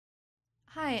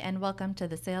Hi, and welcome to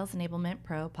the Sales Enablement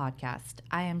Pro podcast.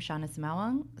 I am Shauna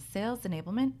Samawang. Sales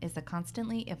enablement is a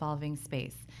constantly evolving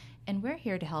space, and we're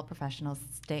here to help professionals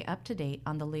stay up to date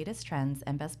on the latest trends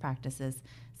and best practices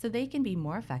so they can be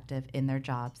more effective in their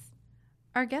jobs.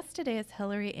 Our guest today is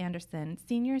Hillary Anderson,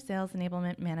 Senior Sales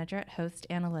Enablement Manager at Host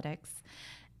Analytics.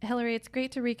 Hillary, it's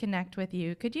great to reconnect with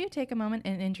you. Could you take a moment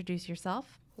and introduce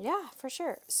yourself? Yeah, for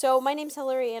sure. So my name's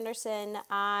Hillary Anderson.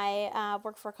 I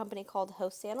work for a company called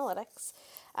Host Analytics.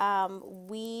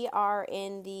 We are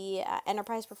in the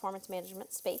enterprise performance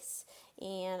management space,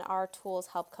 and our tools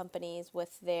help companies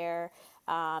with their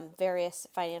various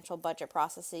financial budget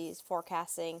processes,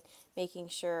 forecasting, making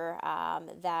sure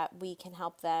that we can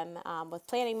help them with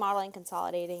planning, modeling,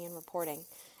 consolidating, and reporting.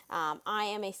 I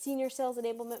am a senior sales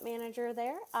enablement manager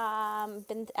there.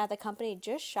 Been at the company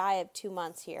just shy of 2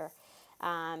 months here.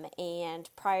 And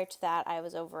prior to that, I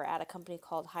was over at a company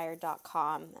called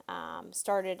Hired.com.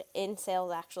 Started in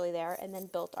sales actually there, and then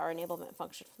built our enablement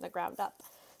function from the ground up.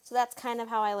 So that's kind of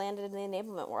how I landed in the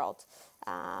enablement world.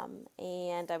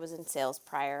 And I was in sales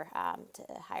prior to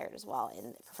Hired as well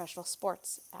in professional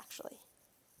sports, actually.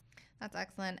 That's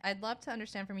excellent. I'd love to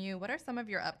understand from you, what are some of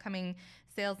your upcoming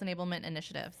sales enablement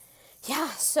initiatives? Yeah,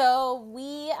 so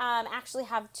we actually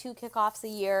have 2 kickoffs a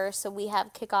year. So we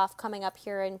have kickoff coming up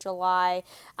here in July.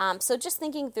 So just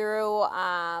thinking through,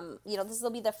 this will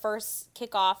be the first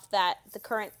kickoff that the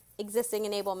current existing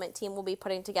enablement team will be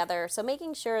putting together. So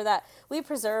making sure that we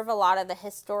preserve a lot of the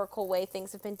historical way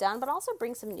things have been done, but also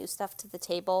bring some new stuff to the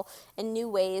table and new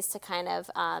ways to kind of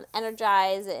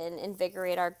energize and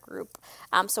invigorate our group.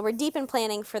 So we're deep in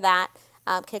planning for that.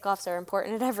 Kickoffs are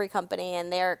important at every company,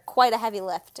 and they're quite a heavy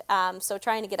lift. So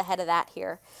trying to get ahead of that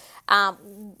here.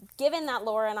 Given that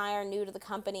Laura and I are new to the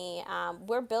company,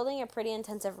 we're building a pretty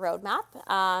intensive roadmap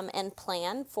and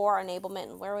plan for our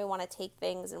enablement and where we want to take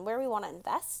things and where we want to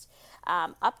invest.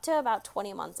 Up to about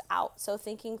 20 months out. So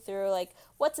thinking through like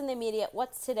what's in the immediate,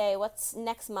 what's today, what's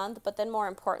next month, but then more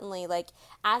importantly, like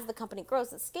as the company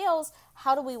grows and scales,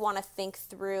 how do we want to think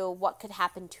through what could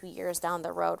happen 2 years down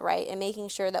the road, right? And making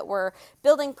sure that we're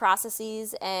building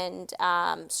processes and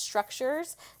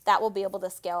structures that will be able to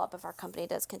scale up if our company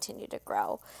does continue to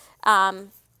grow.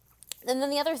 And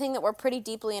then the other thing that we're pretty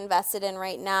deeply invested in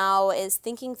right now is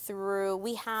thinking through,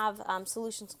 we have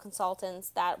solutions consultants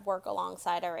that work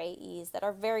alongside our AEs that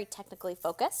are very technically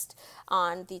focused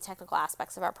on the technical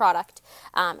aspects of our product,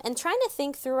 and trying to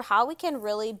think through how we can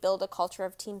really build a culture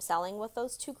of team selling with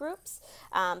those 2 groups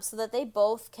so that they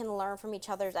both can learn from each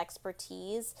other's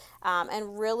expertise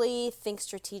and really think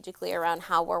strategically around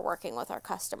how we're working with our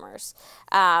customers.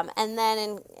 And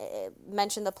then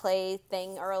mentioned the play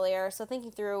thing earlier, so thinking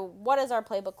through what does our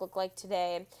playbook look like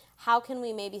today? How can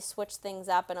we maybe switch things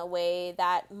up in a way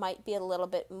that might be a little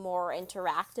bit more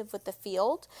interactive with the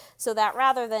field, so that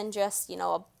rather than just,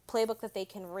 a playbook that they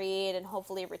can read and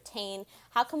hopefully retain,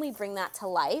 how can we bring that to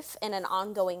life in an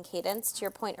ongoing cadence? To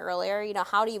your point earlier,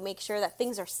 how do you make sure that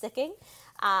things are sticking?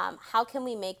 How can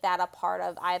we make that a part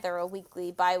of either a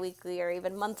weekly, bi-weekly, or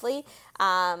even monthly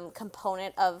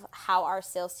component of how our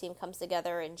sales team comes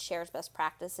together and shares best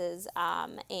practices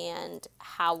and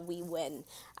how we win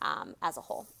as a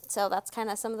whole? So that's kind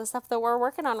of some of the stuff that we're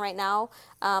working on right now,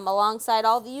 alongside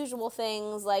all the usual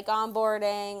things like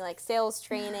onboarding, like sales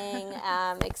training,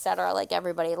 etc. Like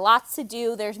everybody, lots to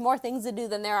do. There's more things to do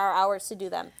than there are hours to do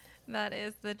them. That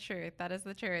is the truth. That is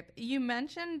the truth. You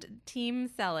mentioned team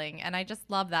selling, and I just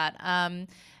love that.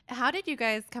 How did you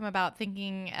guys come about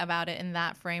thinking about it in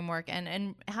that framework,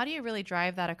 and how do you really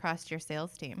drive that across your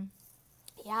sales team?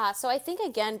 Yeah, so I think,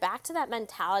 again, back to that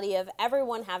mentality of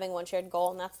everyone having one shared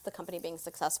goal, and that's the company being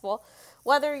successful.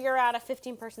 Whether you're at a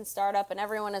 15-person startup and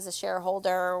everyone is a shareholder,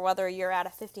 or whether you're at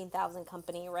a 15,000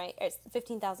 company, right,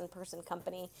 15,000-person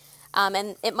company,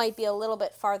 and it might be a little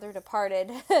bit farther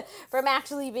departed from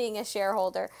actually being a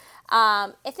shareholder.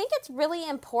 I think it's really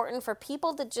important for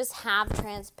people to just have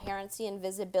transparency and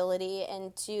visibility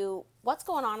into what's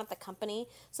going on at the company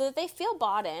so that they feel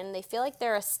bought in, they feel like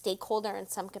they're a stakeholder in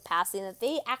some capacity, and that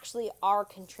they actually are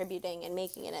contributing and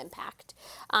making an impact.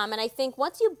 And I think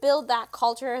once you build that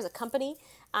culture as a company,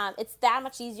 it's that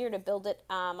much easier to build it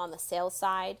on the sales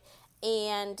side.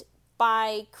 And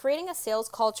by creating a sales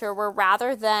culture where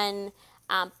rather than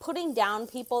putting down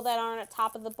people that aren't at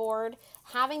top of the board,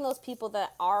 having those people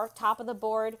that are top of the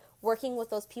board, working with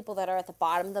those people that are at the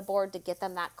bottom of the board to get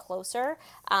them that closer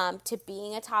to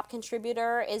being a top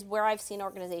contributor is where I've seen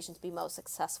organizations be most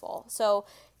successful. So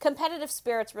competitive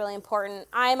spirit's really important.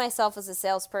 I myself was a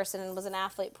salesperson and was an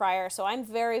athlete prior, so I'm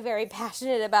very, very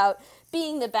passionate about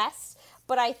being the best.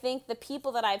 But I think the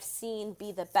people that I've seen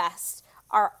be the best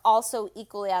are also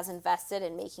equally as invested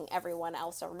in making everyone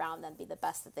else around them be the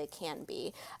best that they can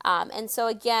be. And so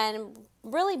again,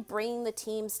 really bringing the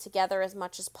teams together as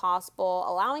much as possible,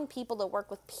 allowing people to work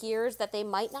with peers that they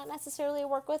might not necessarily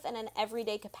work with in an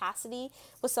everyday capacity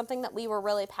was something that we were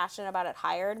really passionate about at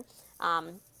Hired.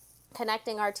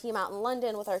 Connecting our team out in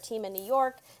London with our team in New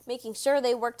York, making sure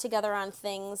they work together on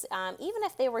things, even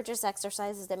if they were just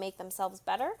exercises to make themselves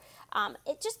better.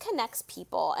 It just connects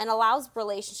people and allows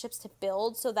relationships to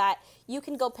build so that you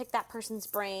can go pick that person's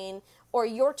brain, or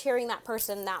you're cheering that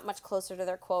person that much closer to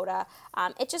their quota.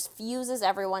 It just fuses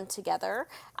everyone together,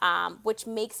 which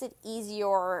makes it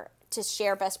easier to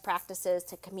share best practices,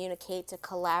 to communicate, to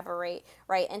collaborate,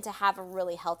 right? And to have a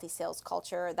really healthy sales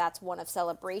culture that's one of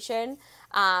celebration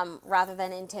rather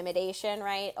than intimidation,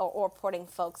 right? Or putting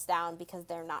folks down because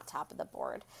they're not top of the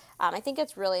board. I think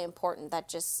it's really important that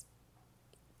just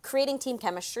creating team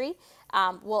chemistry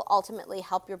will ultimately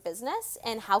help your business.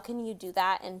 And how can you do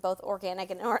that in both organic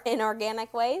and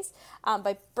inorganic ways?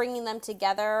 By bringing them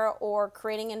together or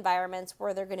creating environments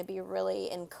where they're going to be really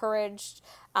encouraged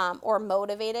or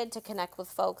motivated to connect with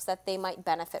folks that they might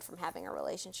benefit from having a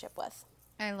relationship with.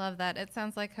 I love that. It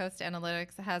sounds like Host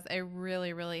Analytics has a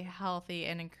really, really healthy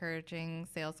and encouraging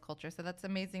sales culture. So that's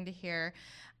amazing to hear.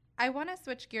 I want to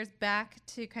switch gears back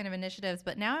to kind of initiatives,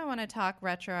 but now I want to talk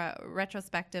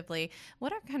retrospectively.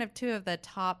 What are kind of two of the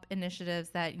top initiatives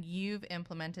that you've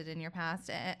implemented in your past,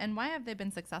 and why have they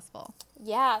been successful?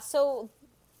 Yeah, so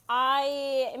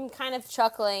I am kind of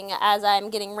chuckling as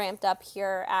I'm getting ramped up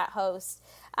here at Host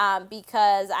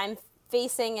because I'm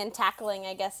facing and tackling,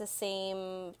 I guess, the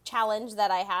same challenge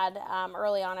that I had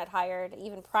early on at Hired,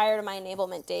 even prior to my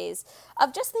enablement days,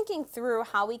 of just thinking through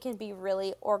how we can be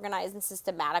really organized and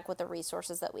systematic with the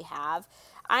resources that we have.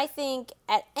 I think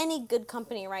at any good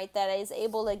company, right, that is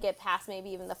able to get past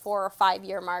maybe even the 4 or 5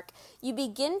 year mark, you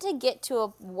begin to get to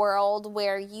a world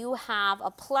where you have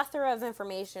a plethora of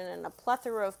information and a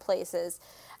plethora of places.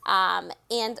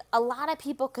 And a lot of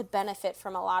people could benefit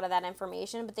from a lot of that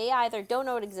information, but they either don't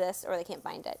know it exists or they can't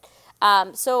find it.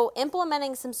 So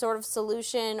implementing some sort of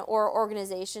solution or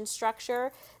organization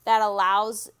structure that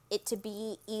allows it to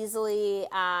be easily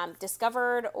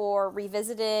discovered or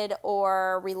revisited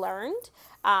or relearned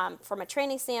from a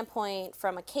training standpoint,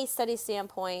 from a case study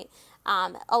standpoint,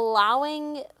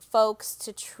 allowing folks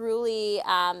to truly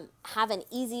have an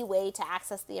easy way to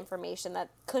access the information that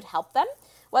could help them.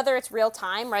 Whether it's real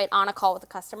time, right, on a call with a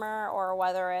customer, or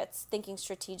whether it's thinking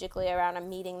strategically around a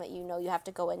meeting that you know you have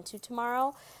to go into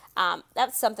tomorrow.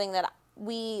 That's something that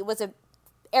was an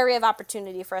area of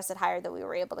opportunity for us at Hired that we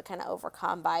were able to kind of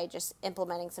overcome by just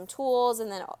implementing some tools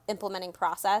and then implementing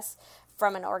process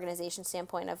from an organization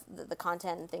standpoint of the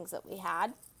content and things that we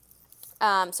had.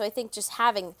 So I think just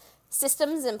having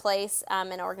systems in place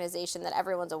in an organization that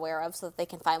everyone's aware of so that they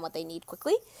can find what they need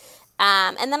quickly.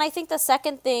 And then I think the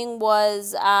second thing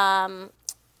was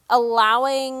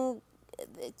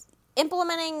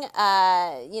implementing,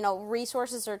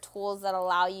 resources or tools that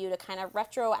allow you to kind of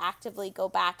retroactively go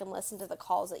back and listen to the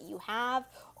calls that you have,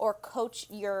 or coach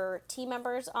your team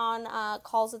members on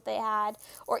calls that they had,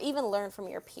 or even learn from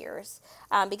your peers.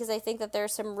 Because I think that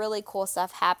there's some really cool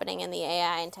stuff happening in the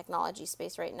AI and technology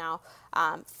space right now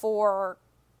for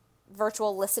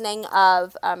virtual listening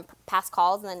of past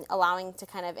calls, and then allowing to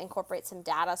kind of incorporate some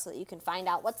data so that you can find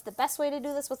out what's the best way to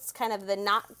do this, what's kind of the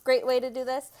not great way to do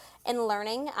this, and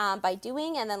learning by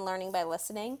doing and then learning by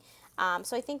listening.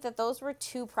 So I think that those were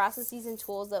two processes and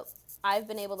tools that I've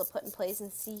been able to put in place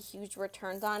and see huge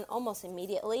returns on almost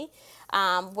immediately,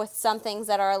 with some things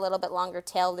that are a little bit longer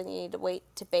tailed and you need to wait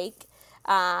to bake.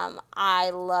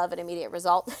 I love an immediate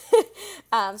result.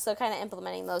 So kind of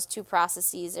implementing those two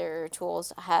processes or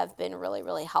tools have been really,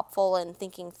 really helpful in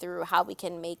thinking through how we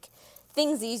can make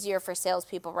things easier for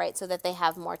salespeople, right? So that they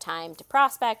have more time to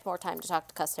prospect, more time to talk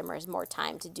to customers, more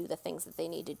time to do the things that they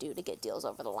need to do to get deals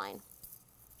over the line.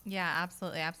 Yeah,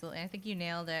 absolutely. Absolutely. I think you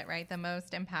nailed it, right? The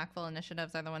most impactful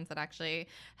initiatives are the ones that actually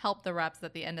help the reps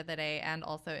at the end of the day and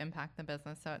also impact the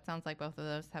business. So it sounds like both of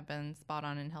those have been spot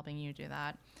on in helping you do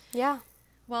that. Yeah.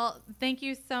 Well, thank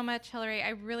you so much, Hillary. I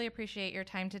really appreciate your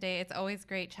time today. It's always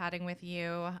great chatting with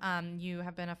you. You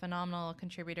have been a phenomenal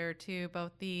contributor to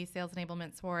both the Sales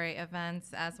Enablement Soiree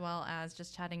events as well as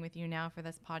just chatting with you now for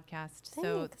this podcast. Thanks.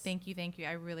 So thank you.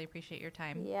 I really appreciate your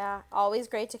time. Yeah, always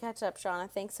great to catch up, Shauna.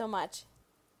 Thanks so much.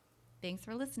 Thanks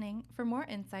for listening. For more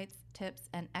insights, tips,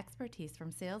 and expertise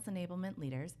from sales enablement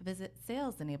leaders, visit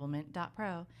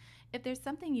salesenablement.pro. If there's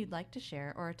something you'd like to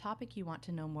share or a topic you want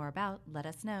to know more about, let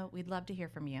us know. We'd love to hear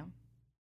from you.